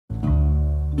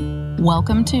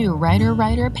Welcome to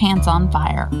Writer Pants on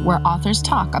Fire, where authors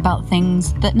talk about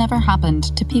things that never happened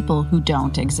to people who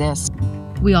don't exist.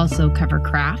 We also cover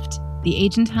craft, the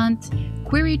agent hunt,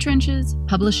 query trenches,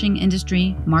 publishing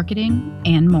industry, marketing,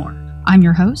 and more. I'm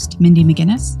your host, Mindy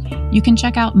McGinnis. You can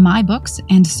check out my books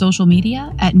and social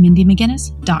media at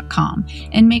mindymcginnis.com,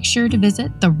 and make sure to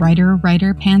visit the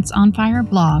Writer Pants on Fire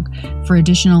blog for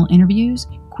additional interviews,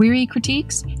 query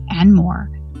critiques, and more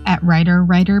at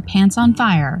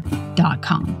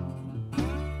writerpantsonfire.com.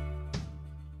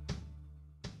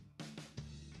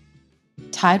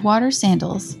 Tidewater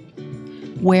Sandals.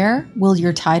 Where will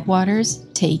your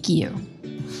Tidewaters take you?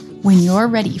 When you're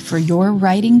ready for your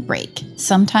writing break,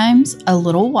 sometimes a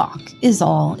little walk is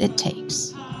all it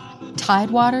takes.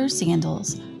 Tidewater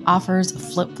Sandals offers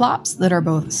flip-flops that are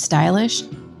both stylish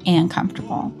and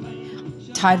comfortable.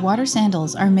 Tidewater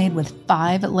sandals are made with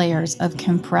 5 layers of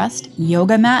compressed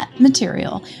yoga mat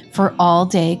material for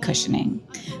all-day cushioning.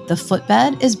 The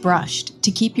footbed is brushed to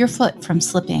keep your foot from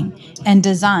slipping and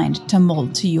designed to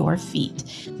mold to your feet.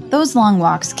 Those long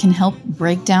walks can help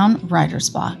break down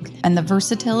writer's block, and the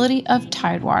versatility of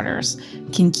Tidewaters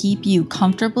can keep you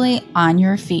comfortably on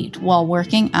your feet while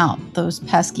working out those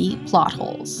pesky plot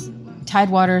holes.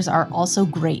 Tidewaters are also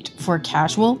great for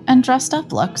casual and dressed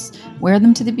up looks. Wear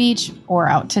them to the beach or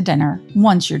out to dinner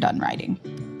once you're done writing.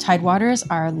 Tidewaters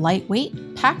are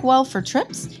lightweight, pack well for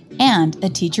trips, and a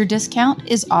teacher discount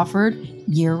is offered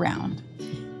year-round.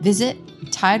 Visit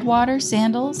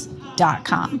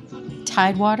tidewatersandals.com.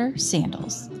 Tidewater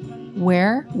Sandals.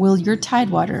 Where will your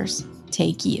Tidewaters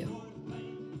take you?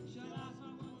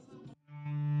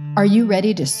 Are you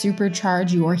ready to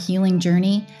supercharge your healing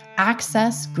journey?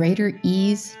 Access greater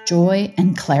ease, joy,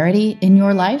 and clarity in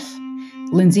your life?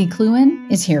 Lindsay Cluin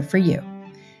is here for you.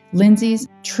 Lindsay's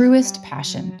truest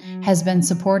passion has been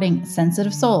supporting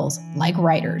sensitive souls like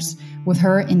writers with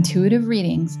her intuitive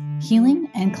readings, healing,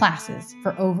 and classes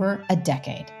for over a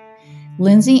decade.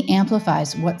 Lindsay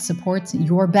amplifies what supports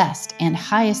your best and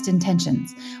highest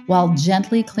intentions while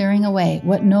gently clearing away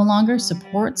what no longer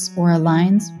supports or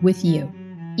aligns with you.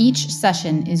 Each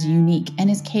session is unique and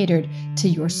is catered to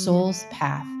your soul's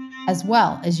path, as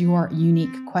well as your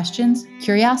unique questions,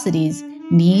 curiosities,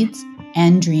 needs,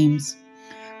 and dreams.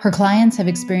 Her clients have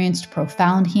experienced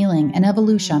profound healing and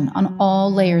evolution on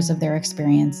all layers of their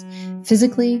experience,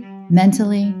 physically,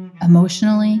 mentally,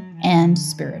 emotionally, and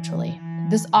spiritually.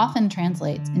 This often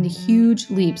translates into huge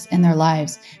leaps in their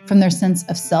lives, from their sense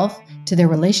of self to their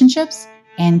relationships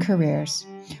and careers.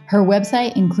 Her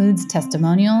website includes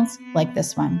testimonials like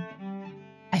this one.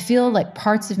 I feel like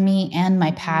parts of me and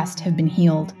my past have been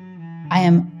healed. I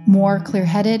am more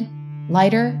clear-headed,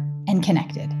 lighter, and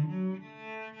connected.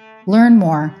 Learn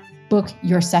more, book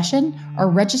your session, or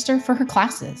register for her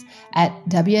classes at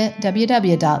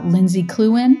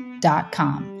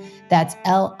www.lindsaycluin.com. That's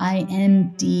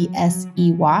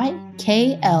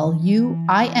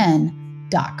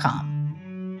LindseyKluin.com.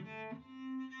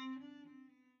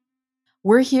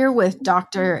 We're here with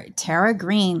Dr. Tara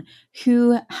Green,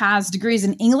 who has degrees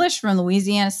in English from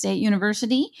Louisiana State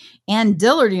University and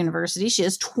Dillard University. She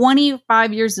has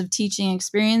 25 years of teaching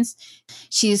experience.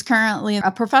 She is currently a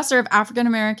professor of African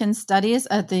American Studies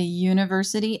at the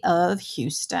University of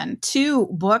Houston. 2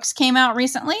 books came out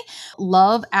recently: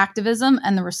 Love, Activism,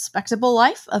 and the Respectable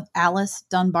Life of Alice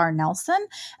Dunbar Nelson,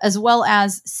 as well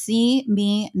as See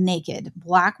Me Naked,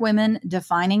 Black Women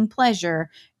Defining Pleasure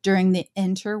during the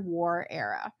interwar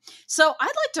era. So I'd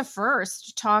like to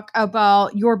first talk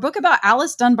about your book about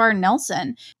Alice Dunbar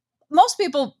Nelson. Most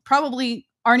people probably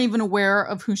aren't even aware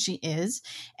of who she is.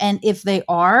 And if they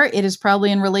are, it is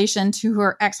probably in relation to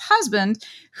her ex-husband,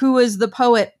 who is the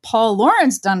poet Paul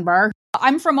Laurence Dunbar.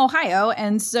 I'm from Ohio,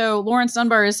 and so Laurence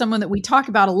Dunbar is someone that we talk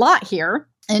about a lot here,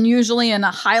 and usually in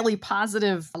a highly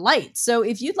positive light. So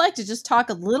if you'd like to just talk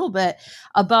a little bit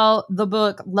about the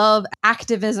book Love,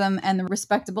 Activism, and the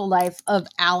Respectable Life of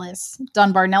Alice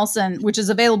Dunbar Nelson, which is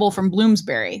available from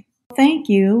Bloomsbury. Thank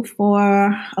you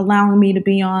for allowing me to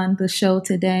be on the show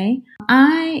today.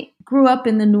 I grew up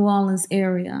in the New Orleans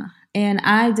area, and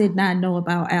I did not know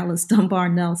about Alice Dunbar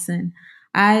Nelson.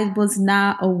 I was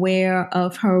not aware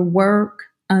of her work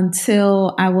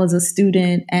until I was a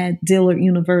student at Dillard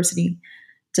University.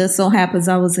 Just so happens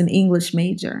I was an English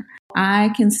major. I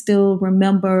can still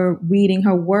remember reading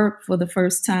her work for the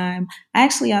first time.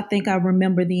 Actually, I think I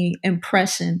remember the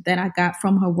impression that I got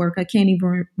from her work. I can't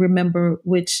even remember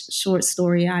which short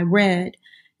story I read.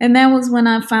 And that was when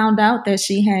I found out that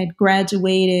she had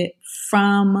graduated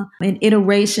from an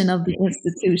iteration of the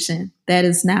institution that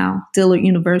is now Dillard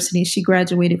University. She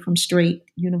graduated from Straight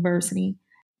University.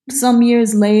 Some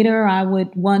years later, I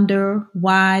would wonder,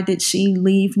 why did she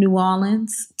leave New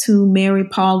Orleans to marry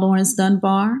Paul Laurence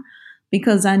Dunbar?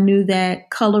 Because I knew that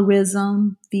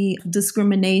colorism, the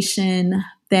discrimination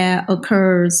that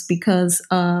occurs because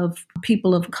of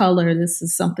people of color, this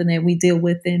is something that we deal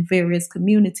with in various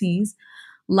communities.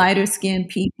 Lighter skinned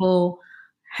people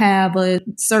have a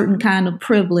certain kind of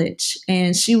privilege.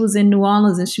 And she was in New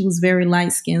Orleans and she was very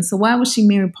light skinned. So why would she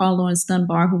marry Paul Laurence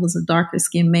Dunbar, who was a darker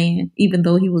skinned man, even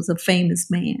though he was a famous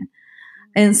man?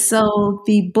 And so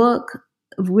the book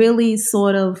really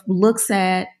sort of looks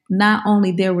at not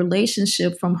only their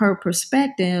relationship from her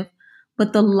perspective,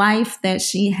 but the life that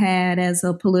she had as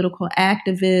a political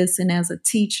activist and as a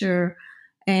teacher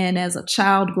and as a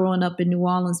child growing up in New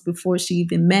Orleans before she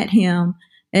even met him.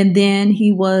 And then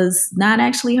he was not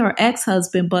actually her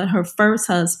ex-husband, but her first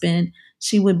husband.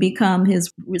 She would become his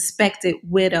respected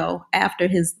widow after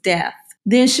his death.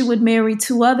 Then she would marry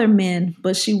two other men,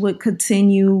 but she would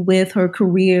continue with her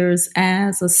careers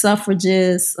as a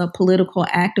suffragist, a political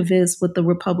activist with the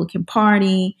Republican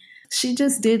Party. She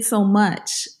just did so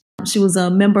much. She was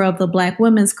a member of the Black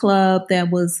Women's Club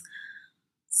that was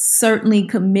certainly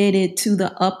committed to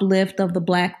the uplift of the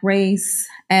Black race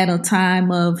at a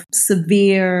time of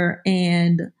severe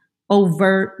and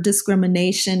overt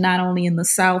discrimination, not only in the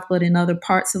South, but in other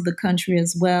parts of the country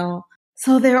as well.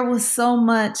 So there was so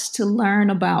much to learn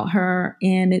about her,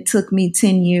 and it took me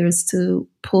 10 years to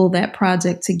pull that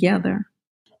project together.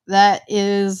 That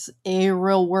is a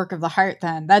real work of the heart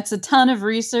then. That's a ton of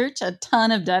research, a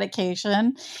ton of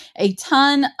dedication, a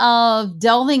ton of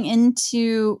delving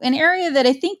into an area that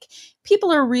I think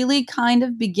people are really kind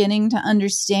of beginning to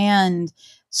understand.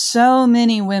 So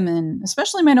many women,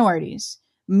 especially minorities,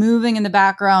 moving in the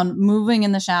background, moving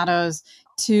in the shadows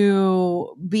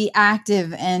to be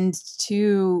active and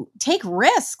to take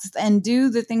risks and do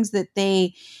the things that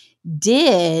they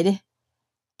did.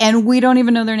 And we don't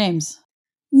even know their names.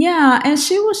 Yeah, and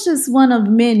she was just one of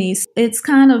many. It's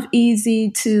kind of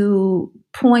easy to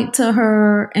point to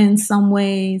her in some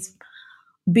ways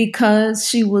because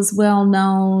she was well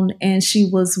known, and she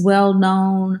was well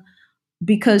known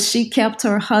because she kept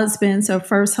her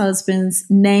first husband's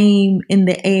name in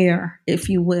the air, if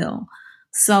you will.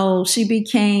 So she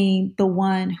became the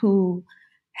one who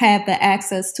had the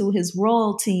access to his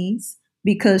royalties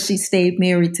because she stayed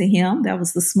married to him. That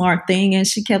was the smart thing. And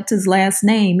she kept his last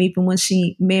name even when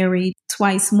she married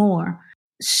twice more.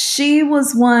 She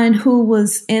was one who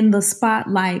was in the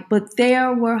spotlight, but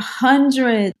there were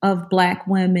hundreds of Black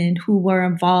women who were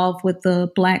involved with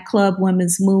the Black Club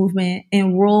Women's Movement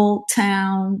in rural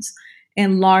towns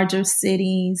and larger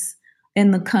cities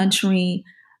in the country.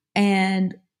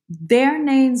 And their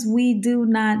names we do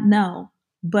not know,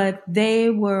 but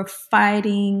they were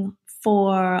fighting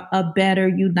for a better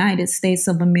United States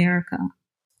of America.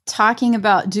 Talking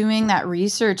about doing that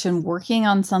research and working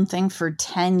on something for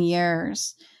 10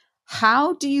 years,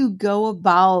 how do you go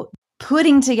about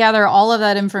putting together all of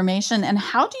that information, and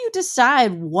how do you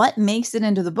decide what makes it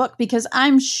into the book? Because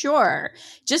I'm sure,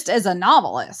 just as a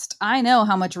novelist, I know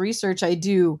how much research I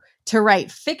do to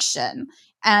write fiction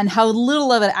and how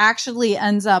little of it actually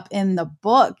ends up in the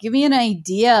book. Give me an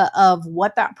idea of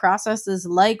what that process is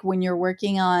like when you're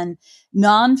working on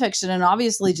nonfiction and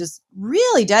obviously just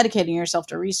really dedicating yourself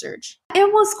to research.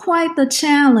 It was quite the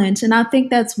challenge. And I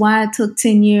think that's why it took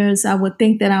 10 years. I would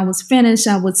think that I was finished.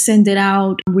 I would send it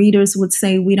out. Readers would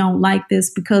say, we don't like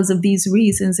this because of these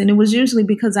reasons. And it was usually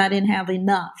because I didn't have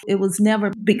enough. It was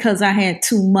never because I had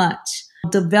too much.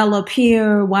 Develop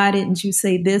here. Why didn't you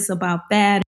say this about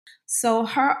that? So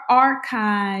her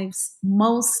archives,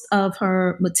 most of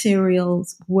her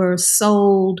materials were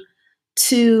sold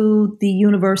to the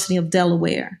University of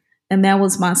Delaware, and that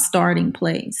was my starting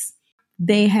place.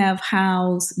 They have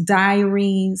housed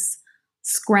diaries,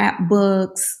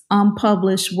 scrapbooks,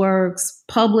 unpublished works,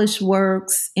 published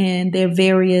works in their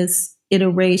various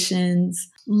iterations,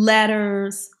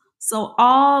 letters. So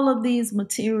all of these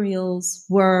materials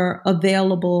were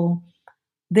available.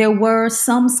 There were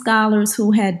some scholars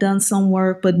who had done some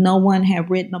work, but no one had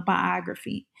written a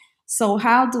biography. So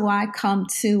how do I come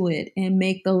to it and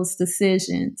make those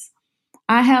decisions?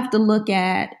 I have to look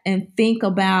at and think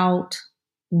about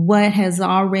what has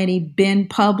already been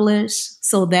published.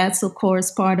 So that's, of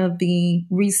course, part of the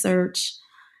research.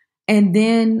 And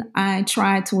then I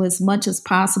try to, as much as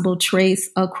possible, trace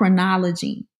a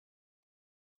chronology.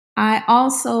 I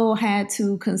also had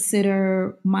to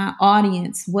consider my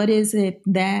audience. What is it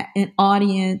that an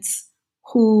audience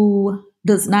who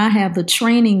does not have the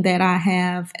training that I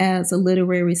have as a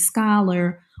literary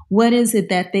scholar, what is it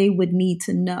that they would need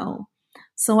to know?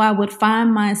 So I would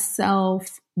find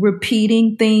myself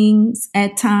repeating things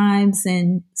at times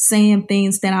and saying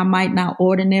things that I might not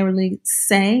ordinarily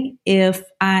say if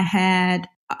I had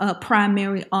a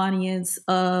primary audience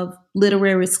of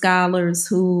literary scholars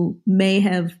who may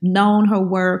have known her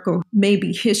work, or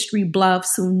maybe history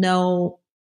buffs who know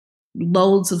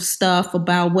loads of stuff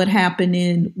about what happened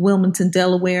in Wilmington,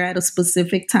 Delaware at a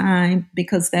specific time,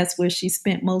 because that's where she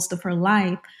spent most of her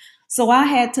life. So I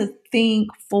had to think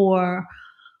for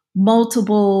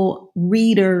multiple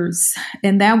readers,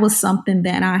 and that was something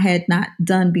that I had not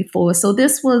done before. So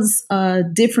this was a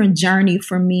different journey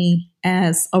for me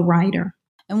as a writer.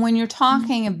 And when you're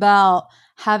talking about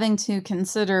having to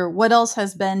consider what else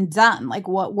has been done, like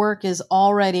what work is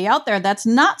already out there, that's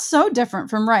not so different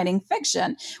from writing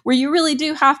fiction, where you really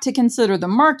do have to consider the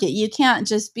market. You can't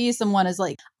just be someone who's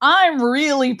like, I'm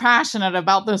really passionate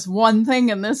about this one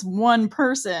thing and this one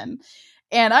person,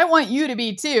 and I want you to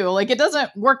be too. Like, it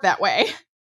doesn't work that way.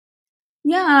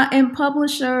 Yeah, and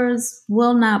publishers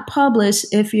will not publish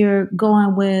if you're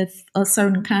going with a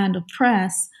certain kind of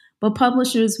press, but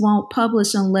publishers won't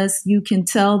publish unless you can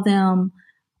tell them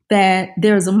that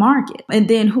there's a market and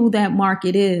then who that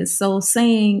market is. So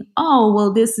saying, oh,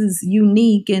 well, this is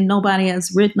unique and nobody has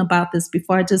written about this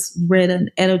before. I just read an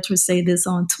editor say this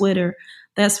on Twitter.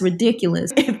 That's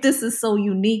ridiculous. If this is so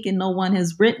unique and no one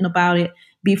has written about it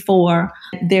before,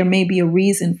 there may be a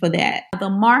reason for that. The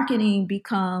marketing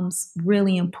becomes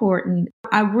really important.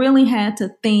 I really had to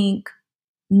think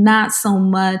not so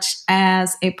much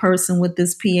as a person with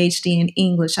this PhD in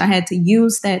English. I had to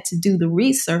use that to do the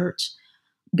research,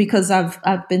 because I've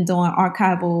been doing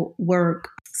archival work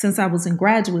since I was in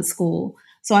graduate school.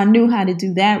 So I knew how to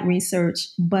do that research,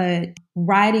 but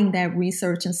writing that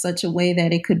research in such a way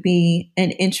that it could be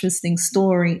an interesting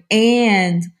story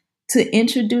and to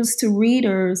introduce to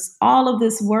readers all of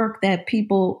this work that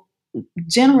people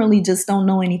generally just don't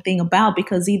know anything about,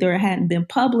 because either it hadn't been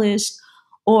published,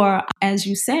 or, as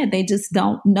you said, they just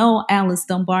don't know Alice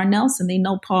Dunbar Nelson. They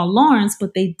know Paul Laurence,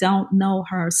 but they don't know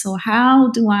her. So how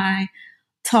do I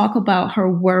talk about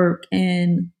her work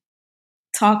and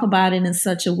talk about it in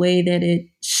such a way that it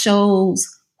shows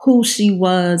who she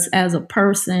was as a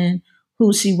person,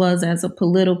 who she was as a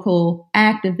political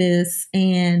activist,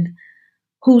 and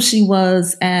who she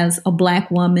was as a Black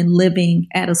woman living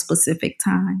at a specific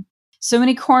time? So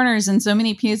many corners and so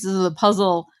many pieces of the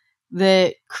puzzle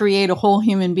that create a whole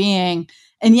human being.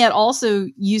 And yet also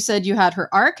you said you had her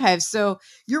archives. So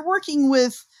you're working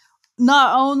with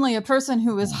not only a person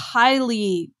who is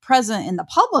highly present in the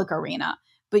public arena,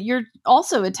 but you're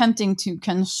also attempting to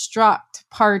construct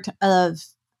part of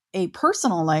a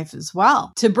personal life as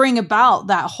well, to bring about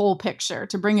that whole picture,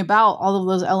 to bring about all of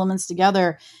those elements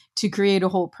together to create a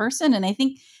whole person. And I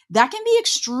think that can be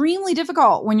extremely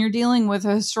difficult when you're dealing with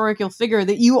a historical figure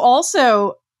that you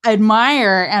also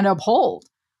admire and uphold.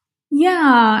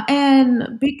 Yeah,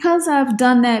 and because I've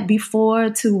done that before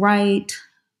to write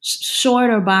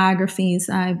shorter biographies,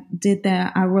 I did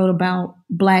that. I wrote about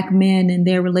Black men and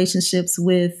their relationships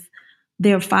with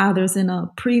their fathers in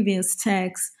a previous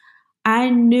text.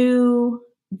 I knew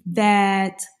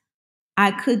that I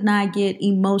could not get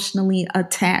emotionally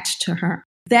attached to her.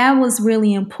 That was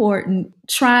really important.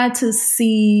 Try to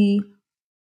see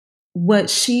what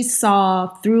she saw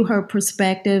through her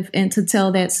perspective and to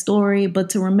tell that story, but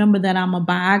to remember that I'm a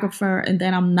biographer and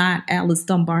that I'm not Alice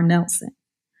Dunbar Nelson.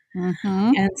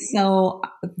 Mm-hmm. And so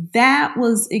that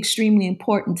was extremely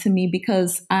important to me,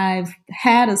 because I've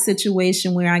had a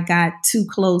situation where I got too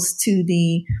close to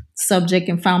the subject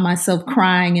and found myself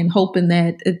crying and hoping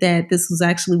that this was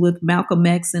actually with Malcolm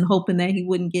X, and hoping that he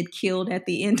wouldn't get killed at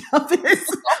the end of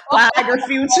his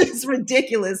biography, which is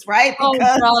ridiculous, right?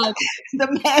 Because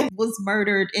the man was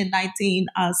murdered in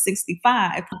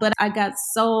 1965. But I got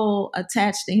so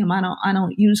attached to him. I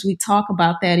don't usually talk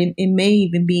about that. It may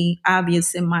even be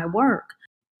obvious in my work.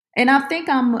 And I think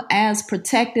I'm as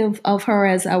protective of her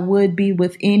as I would be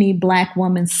with any Black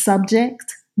woman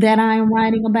subject that I am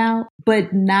writing about,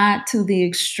 but not to the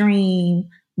extreme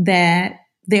that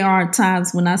there are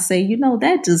times when I say,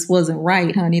 that just wasn't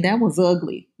right, honey. That was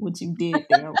ugly, what you did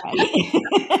there, right?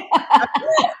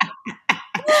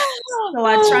 So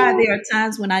there are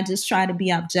times when I just try to be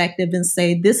objective and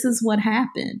say, this is what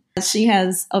happened. She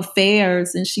has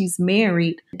affairs and she's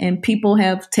married, and people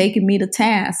have taken me to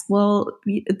task. Well,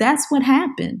 that's what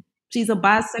happened. She's a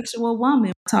bisexual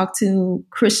woman. I talk to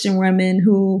Christian women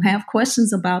who have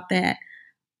questions about that.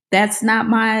 That's not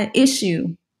my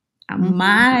issue. Mm-hmm.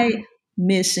 My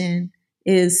mission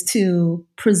is to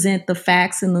present the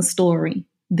facts in the story.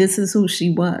 This is who she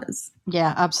was.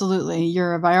 Yeah, absolutely.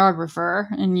 You're a biographer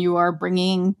and you are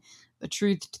bringing the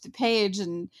truth to the page.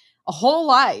 And a whole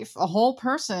life, a whole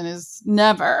person is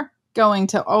never going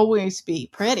to always be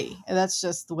pretty. That's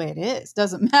just the way it is.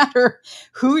 Doesn't matter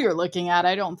who you're looking at,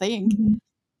 I don't think. Mhm.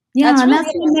 Yeah, That's and really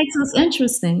that's what makes us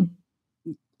interesting.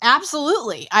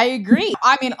 absolutely. I agree.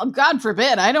 I mean, God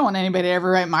forbid, I don't want anybody to ever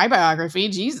write my biography.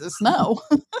 Jesus, no.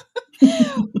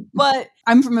 But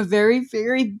I'm from a very,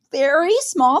 very, very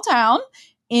small town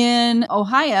in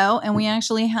Ohio, and we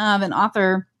actually have an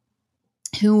author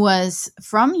who was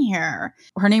from here.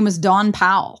 Her name was Dawn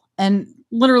Powell, and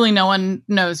literally no one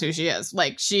knows who she is.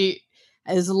 Like, she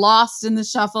is lost in the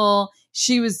shuffle.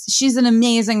 She's an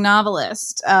amazing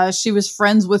novelist. She was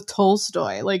friends with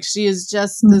Tolstoy. Like, she is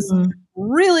just this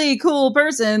really cool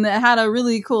person that had a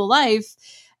really cool life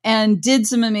and did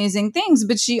some amazing things,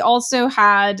 but she also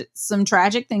had some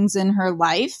tragic things in her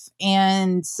life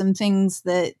and some things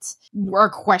that were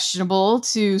questionable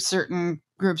to certain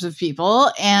groups of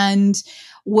people. And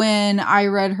when I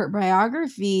read her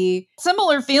biography,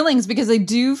 similar feelings, because I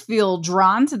do feel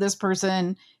drawn to this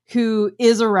person who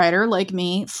is a writer like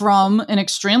me from an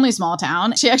extremely small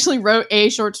town. She actually wrote a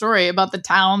short story about the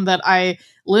town that I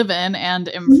live in and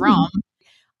am from.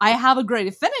 I have a great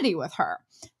affinity with her.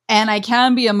 And I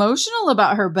can be emotional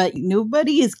about her, but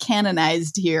nobody is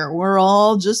canonized here. We're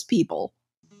all just people.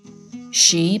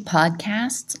 She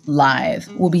Podcasts Live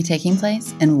will be taking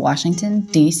place in Washington,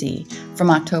 D.C. from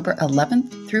October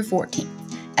 11th through 14th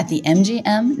at the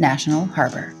MGM National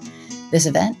Harbor. This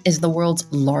event is the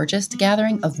world's largest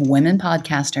gathering of women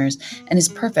podcasters and is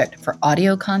perfect for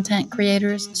audio content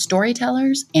creators,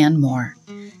 storytellers, and more.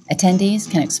 Attendees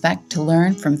can expect to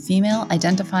learn from female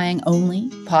identifying only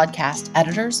podcast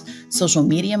editors, social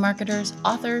media marketers,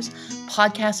 authors,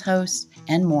 podcast hosts,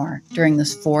 and more during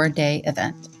this 4-day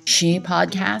event. She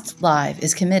Podcasts Live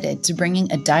is committed to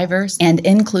bringing a diverse and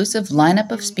inclusive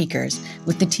lineup of speakers,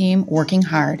 with the team working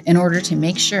hard in order to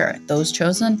make sure those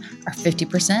chosen are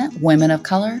 50% women of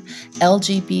color,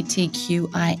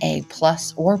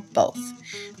 LGBTQIA+, or both.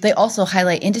 They also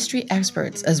highlight industry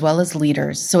experts as well as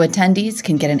leaders, so attendees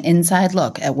can get an inside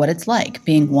look at what it's like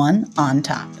being one on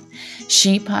top.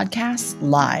 She Podcasts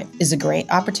Live is a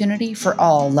great opportunity for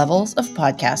all levels of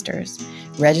podcasters.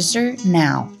 Register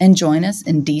now and join us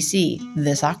in DC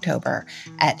this October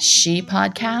at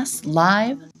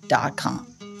shepodcastslive.com.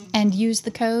 And use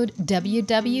the code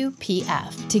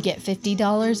WWPF to get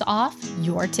 $50 off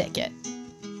your ticket.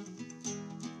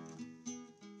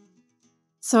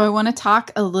 So I want to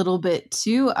talk a little bit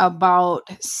too about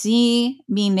See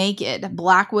Me Naked,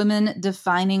 Black Women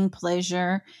Defining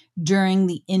Pleasure During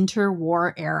the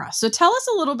Interwar Era. So tell us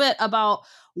a little bit about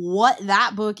what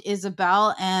that book is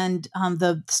about and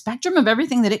the spectrum of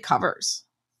everything that it covers.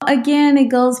 Again, it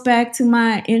goes back to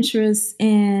my interest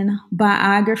in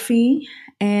biography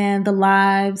and the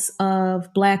lives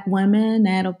of Black women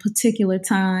at a particular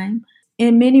time.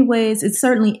 In many ways, it's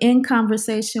certainly in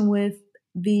conversation with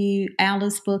the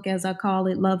Alice book, as I call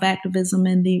it, Love, Activism,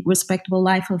 and the Respectable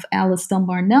Life of Alice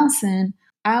Dunbar Nelson.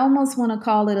 I almost want to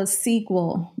call it a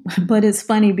sequel, but it's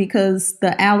funny because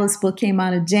the Alice book came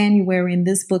out in January and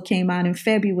this book came out in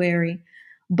February.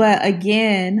 But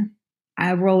again,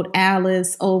 I wrote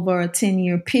Alice over a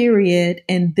 10-year period,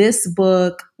 and this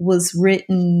book was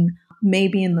written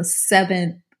maybe in the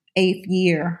 7th, 8th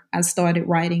year I started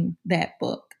writing that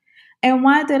book. And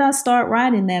why did I start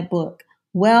writing that book?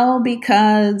 Well,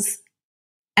 because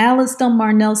Alice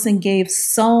Dunbar Nelson gave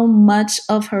so much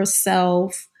of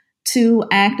herself to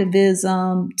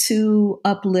activism, to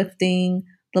uplifting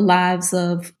the lives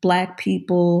of Black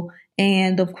people,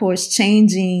 and of course,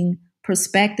 changing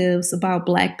perspectives about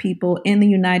Black people in the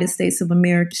United States of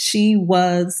America. She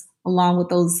was, along with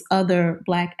those other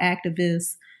Black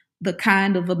activists, the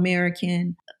kind of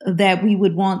American that we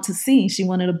would want to see. She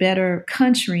wanted a better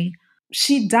country.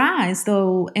 She dies,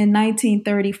 though, in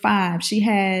 1935. She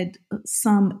had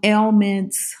some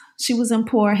ailments. She was in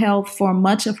poor health for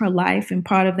much of her life, and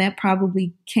part of that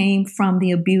probably came from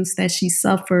the abuse that she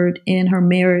suffered in her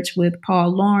marriage with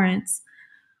Paul Laurence.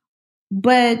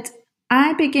 But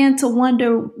I began to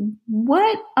wonder,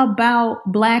 what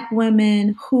about Black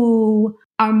women who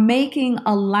are making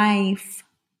a life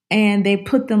and they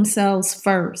put themselves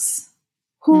first?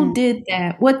 Who did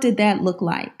that? What did that look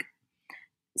like?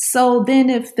 So then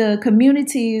if the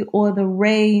community or the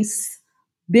race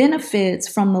benefits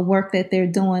from the work that they're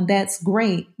doing, that's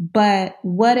great. But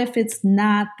what if it's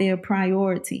not their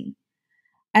priority?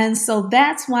 And so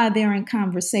that's why they're in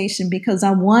conversation, because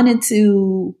I wanted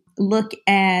to look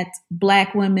at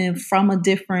Black women from a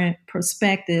different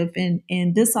perspective.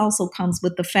 And this also comes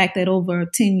with the fact that over a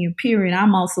 10-year period,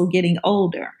 I'm also getting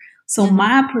older. So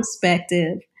my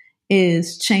perspective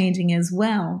is changing as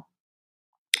well.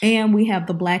 And we have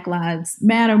the Black Lives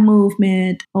Matter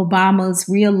movement, Obama's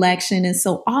reelection. And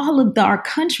so all of our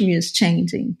country is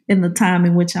changing in the time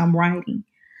in which I'm writing.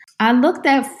 I looked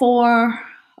at 4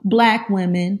 Black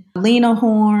women: Lena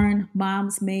Horne,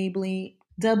 Moms Mabley,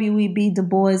 W.E.B. Du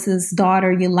Bois's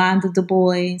daughter, Yolanda Du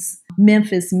Bois,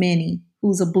 Memphis Minnie,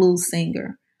 who's a blues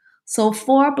singer. So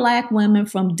 4 Black women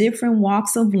from different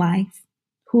walks of life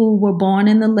who were born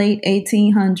in the late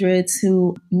 1800s,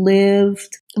 who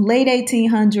lived late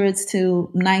 1800s to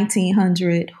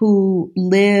 1900, who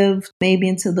lived maybe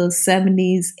into the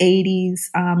 70s, 80s.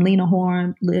 Lena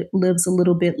Horne lives a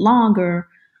little bit longer.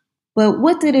 But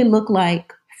what did it look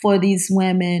like for these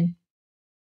women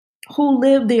who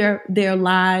lived their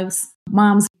lives?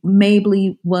 Moms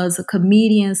Mabley was a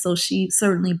comedian, so she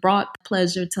certainly brought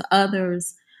pleasure to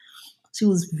others. She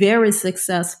was very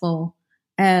successful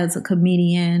as a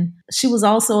comedian. She was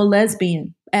also a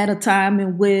lesbian at a time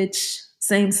in which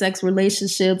same-sex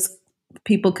relationships,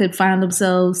 people could find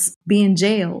themselves being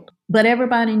jailed. But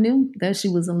everybody knew that she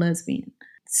was a lesbian.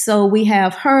 So we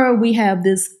have her, we have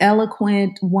this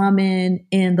eloquent woman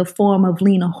in the form of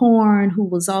Lena Horne, who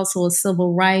was also a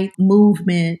civil rights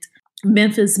movement.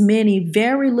 Memphis Minnie,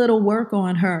 very little work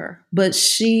on her, but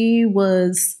she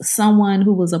was someone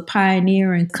who was a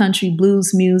pioneer in country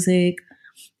blues music.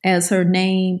 As her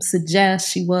name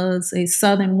suggests, she was a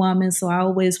Southern woman, so I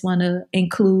always want to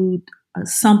include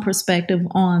some perspective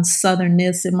on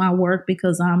Southernness in my work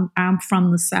because I'm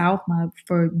from the South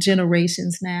for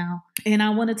generations now. And I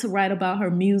wanted to write about her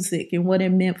music and what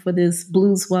it meant for this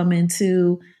blues woman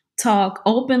to talk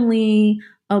openly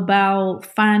about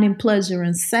finding pleasure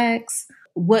in sex,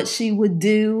 what she would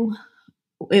do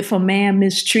if a man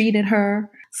mistreated her.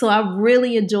 So I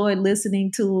really enjoyed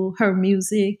listening to her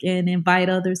music and invite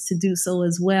others to do so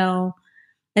as well.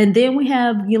 And then we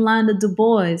have Yolanda Du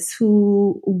Bois,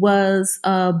 who was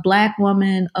a Black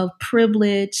woman of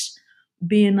privilege,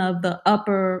 being of the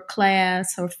upper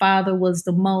class. Her father was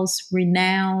the most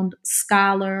renowned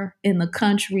scholar in the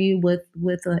country with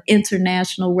an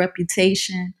international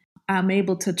reputation. I'm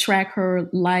able to track her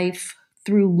life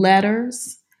through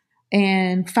letters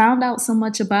and found out so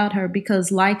much about her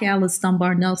because, like Alice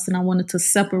Dunbar Nelson, I wanted to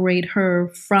separate her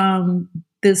from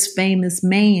this famous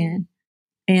man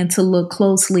and to look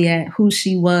closely at who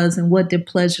she was and what did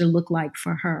pleasure look like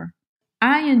for her.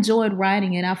 I enjoyed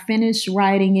writing it. I finished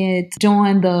writing it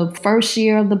during the first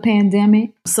year of the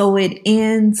pandemic. So it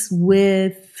ends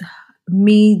with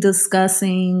me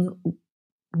discussing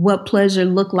what pleasure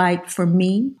looked like for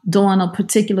me during a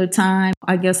particular time.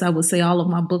 I guess I would say all of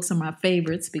my books are my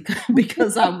favorites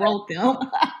because I wrote them.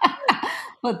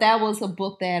 But that was a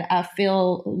book that I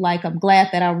feel like I'm glad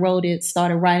that I wrote it,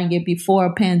 started writing it before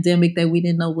a pandemic that we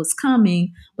didn't know was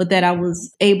coming, but that I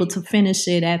was able to finish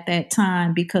it at that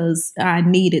time because I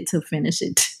needed to finish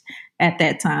it at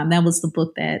that time. That was the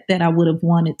book that I would have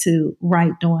wanted to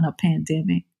write during a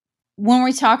pandemic. When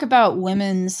we talk about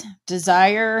women's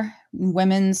desire,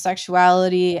 women's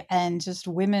sexuality, and just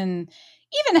women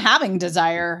even having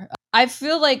desire, I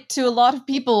feel like to a lot of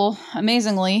people,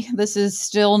 amazingly, this is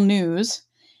still news.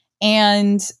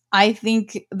 And I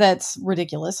think that's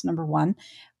ridiculous, number one.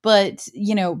 But,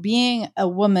 being a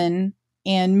woman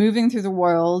and moving through the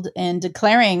world and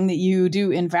declaring that you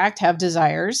do, in fact, have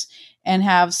desires and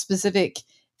have specific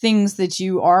things that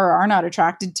you are or are not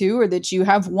attracted to or that you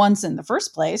have once in the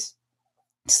first place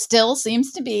still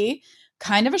seems to be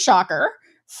kind of a shocker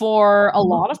for a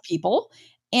lot of people.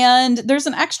 And there's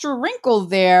an extra wrinkle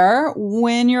there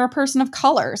when you're a person of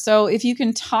color. So if you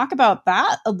can talk about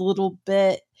that a little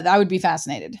bit, I would be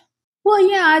fascinated.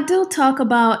 Well, yeah, I do talk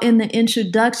about in the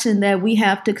introduction that we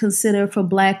have to consider for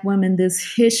Black women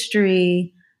this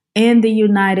history in the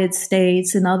United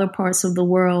States and other parts of the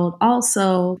world,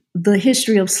 also the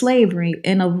history of slavery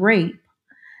and of rape.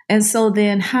 And so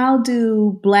then how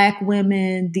do Black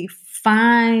women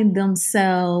define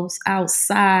themselves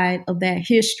outside of that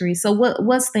history? So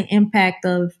what's the impact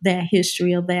of that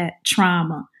history, of that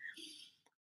trauma?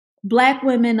 Black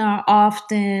women are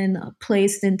often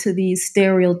placed into these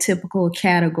stereotypical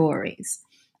categories.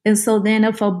 And so then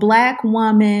if a Black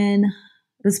woman,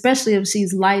 especially if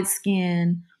she's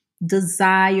light-skinned,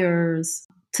 desires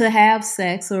to have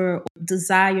sex or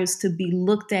desires to be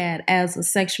looked at as a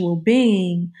sexual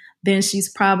being, then she's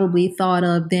probably thought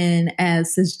of then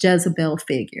as this Jezebel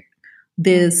figure,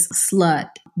 this slut,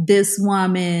 this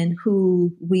woman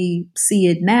who we see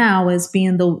it now as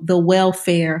being the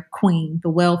welfare queen, the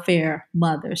welfare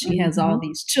mother. She has all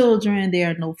these children,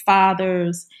 there are no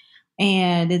fathers,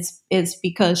 and it's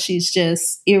because she's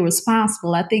just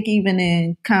irresponsible. I think even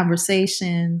in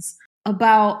conversations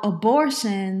about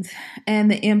abortions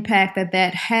and the impact that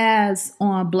that has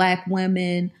on Black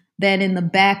women, that in the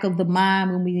back of the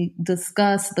mind, when we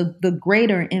discuss the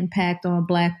greater impact on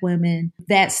Black women,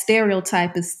 that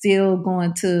stereotype is still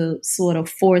going to sort of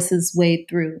force its way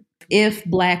through. If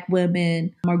Black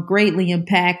women are greatly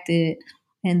impacted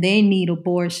and they need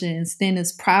abortions, then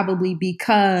it's probably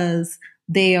because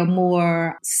they are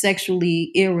more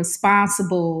sexually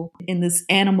irresponsible in this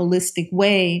animalistic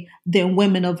way than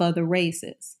women of other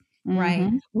races, right?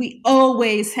 Mm-hmm. We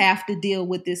always have to deal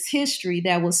with this history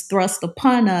that was thrust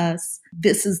upon us.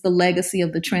 This is the legacy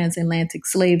of the transatlantic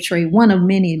slave trade, one of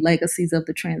many legacies of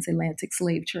the transatlantic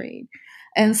slave trade.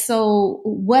 And so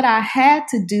what I had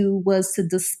to do was to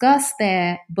discuss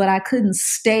that, but I couldn't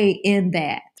stay in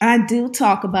that. I do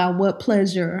talk about what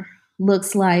pleasure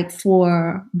looks like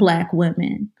for Black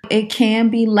women. It can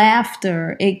be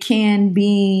laughter. It can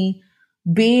be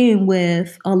being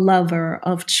with a lover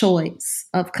of choice,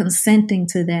 of consenting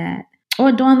to that.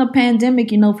 Or during the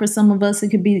pandemic, for some of us, it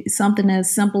could be something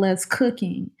as simple as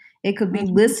cooking. It could be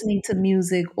listening to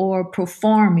music or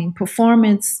performing.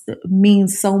 Performance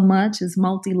means so much, it's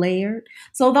multi-layered.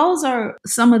 So those are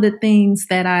some of the things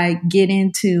that I get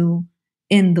into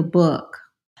in the book.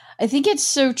 I think it's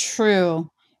so true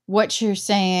what you're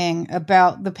saying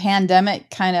about the pandemic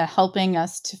kind of helping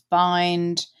us to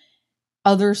find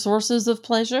other sources of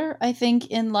pleasure, I think,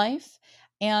 in life.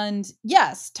 And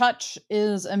yes, touch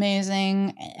is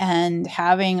amazing, and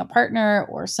having a partner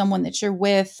or someone that you're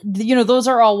with, those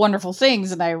are all wonderful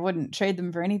things, and I wouldn't trade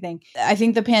them for anything. I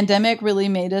think the pandemic really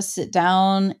made us sit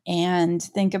down and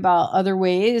think about other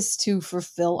ways to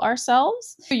fulfill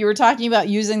ourselves. You were talking about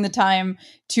using the time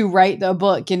to write the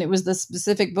book, and it was the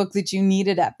specific book that you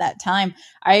needed at that time.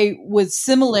 I was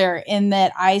similar in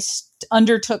that I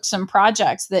undertook some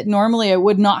projects that normally I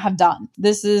would not have done.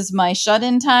 This is my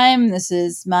shut-in time. This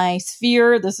is my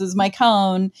sphere. This is my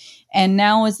cone. And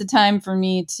now is the time for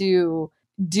me to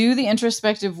do the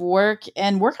introspective work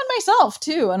and work on myself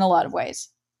too, in a lot of ways.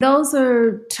 Those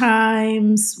are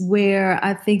times where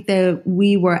I think that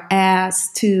we were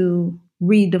asked to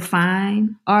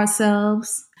redefine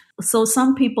ourselves. So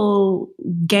some people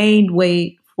gained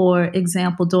weight, for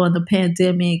example, during the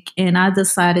pandemic, and I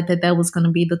decided that that was going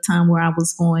to be the time where I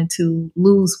was going to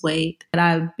lose weight. And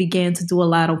I began to do a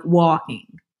lot of walking.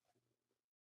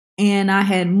 And I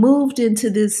had moved into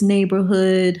this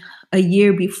neighborhood a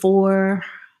year before,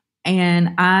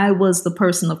 and I was the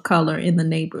person of color in the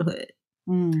neighborhood.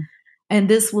 Mm. And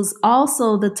this was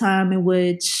also the time in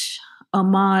which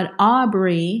Ahmaud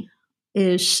Arbery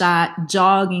is shot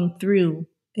jogging through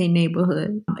a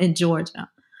neighborhood in Georgia.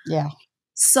 Yeah.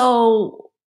 So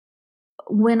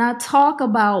when I talk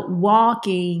about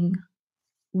walking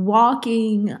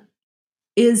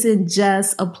isn't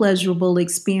just a pleasurable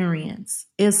experience.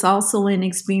 It's also an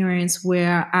experience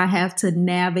where I have to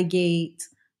navigate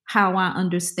how I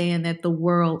understand that the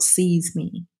world sees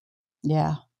me.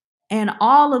 Yeah. And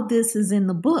all of this is in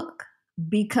the book,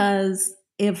 because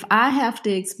if I have to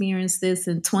experience this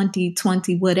in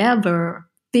 2020, whatever,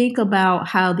 think about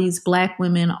how these Black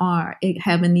women are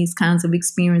having these kinds of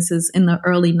experiences in the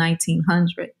early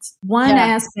 1900s. One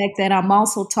aspect that I'm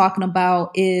also talking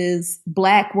about is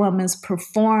Black women's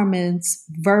performance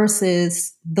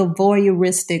versus the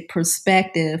voyeuristic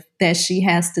perspective that she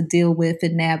has to deal with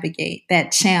and navigate,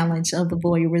 that challenge of the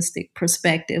voyeuristic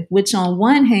perspective, which on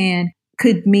one hand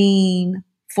could mean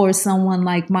for someone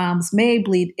like Moms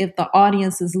Mabley, if the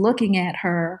audience is looking at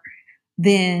her,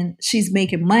 then she's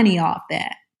making money off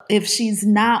that. If she's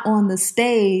not on the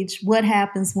stage, what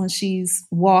happens when she's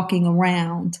walking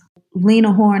around?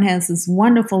 Lena Horne has this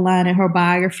wonderful line in her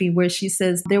biography where she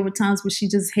says there were times where she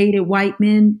just hated white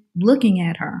men looking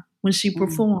at her when she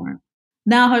performed.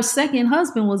 Now, her second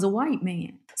husband was a white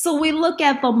man. So we look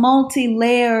at the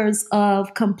multi-layers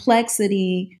of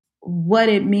complexity, what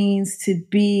it means to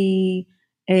be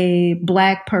a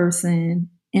Black person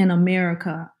in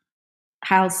America.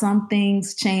 How some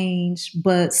things change,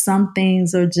 but some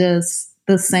things are just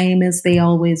the same as they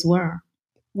always were.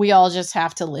 We all just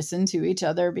have to listen to each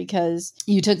other, because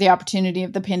you took the opportunity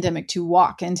of the pandemic to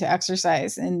walk and to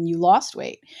exercise, and you lost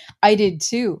weight. I did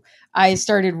too. I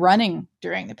started running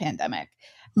during the pandemic,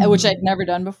 which I'd never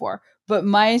done before. But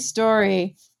my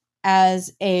story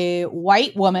as a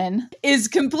white woman is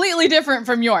completely different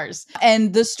from yours.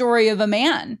 And the story of a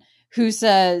man who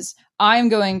says, I'm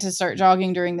going to start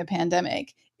jogging during the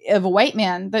pandemic, of a white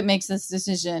man that makes this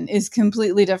decision, is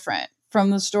completely different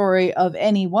from the story of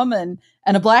any woman.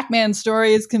 And a Black man's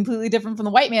story is completely different from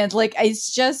the white man's. Like,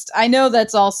 it's just, I know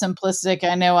that's all simplistic.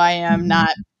 I know I am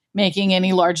not making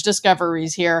any large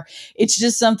discoveries here. It's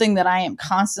just something that I am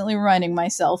constantly reminding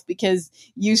myself, because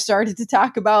you started to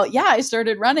talk about, I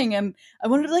started running and I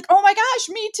wanted to be like, oh my gosh,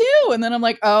 me too. And then I'm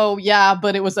like, oh yeah,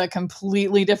 but it was a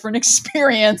completely different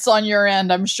experience on your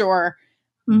end, I'm sure.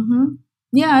 Mm-hmm.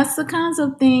 Yeah, it's the kinds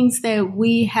of things that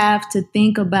we have to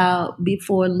think about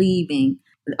before leaving.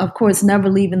 Of course, never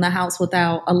leaving the house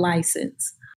without a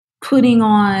license. Putting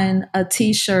on a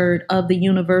t-shirt of the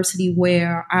university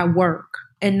where I work,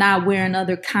 and not wearing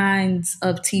other kinds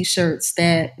of t-shirts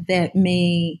that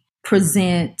may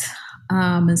present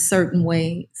in certain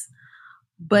ways.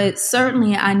 But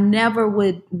certainly I never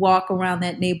would walk around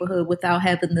that neighborhood without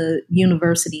having the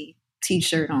university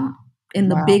t-shirt on in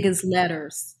the biggest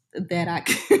letters that I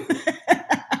could.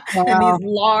 And these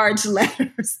large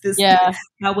letters.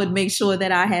 I would make sure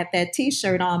that I had that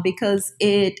t-shirt on, because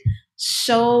it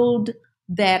showed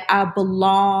that I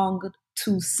belonged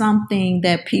to something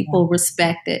that people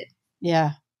respected.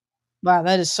 Yeah. Wow,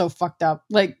 that is so fucked up.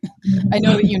 Like, I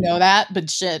know that you know that, but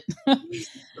shit.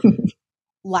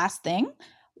 Last thing,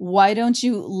 why don't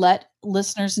you let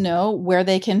listeners know where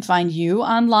they can find you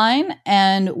online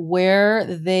and where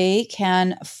they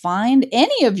can find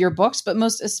any of your books, but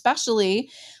most especially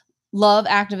Love,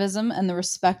 Activism, and the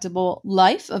Respectable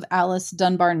Life of Alice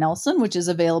Dunbar Nelson, which is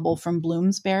available from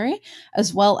Bloomsbury,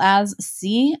 as well as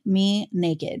See Me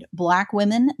Naked, Black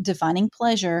Women Defining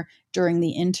Pleasure During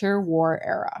the Interwar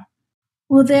Era.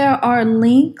 Well, there are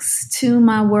links to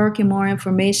my work and more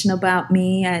information about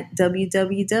me at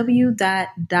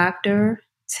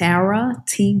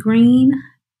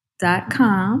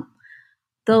www.drtaratgreen.com.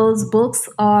 Those books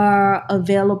are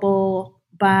available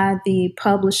by the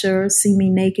publisher. See Me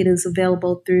Naked is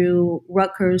available through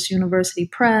Rutgers University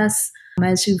Press.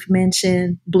 As you've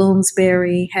mentioned,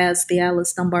 Bloomsbury has the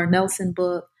Alice Dunbar Nelson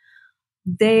book.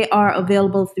 They are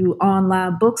available through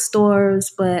online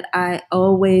bookstores, but I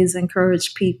always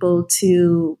encourage people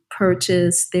to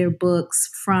purchase their books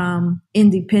from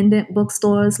independent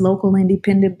bookstores, local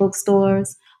independent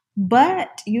bookstores.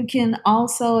 But you can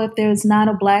also, if there's not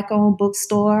a Black-owned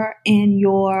bookstore in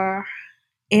your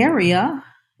area,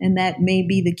 and that may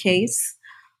be the case,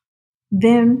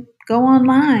 then go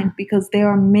online, because there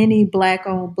are many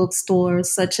Black-owned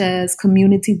bookstores, such as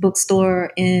Community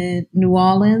Bookstore in New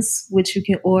Orleans, which you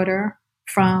can order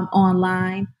from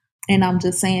online. And I'm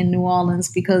just saying New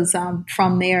Orleans because I'm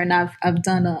from there, and I've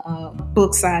done a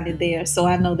book signing there, so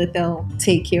I know that they'll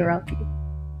take care of you.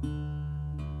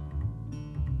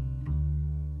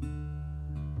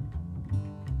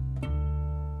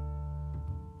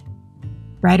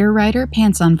 Writer,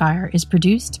 Pants on Fire is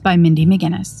produced by Mindy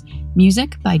McGinnis.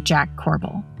 Music by Jack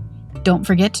Corbel. Don't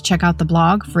forget to check out the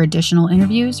blog for additional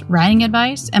interviews, writing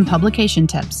advice, and publication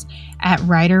tips at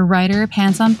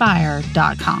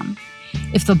writerpantsonfire.com.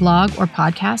 If the blog or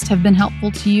podcast have been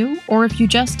helpful to you, or if you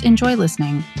just enjoy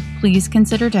listening, please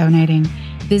consider donating.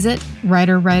 Visit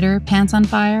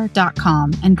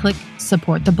writerpantsonfire.com and click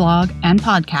Support the Blog and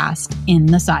Podcast in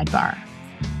the sidebar.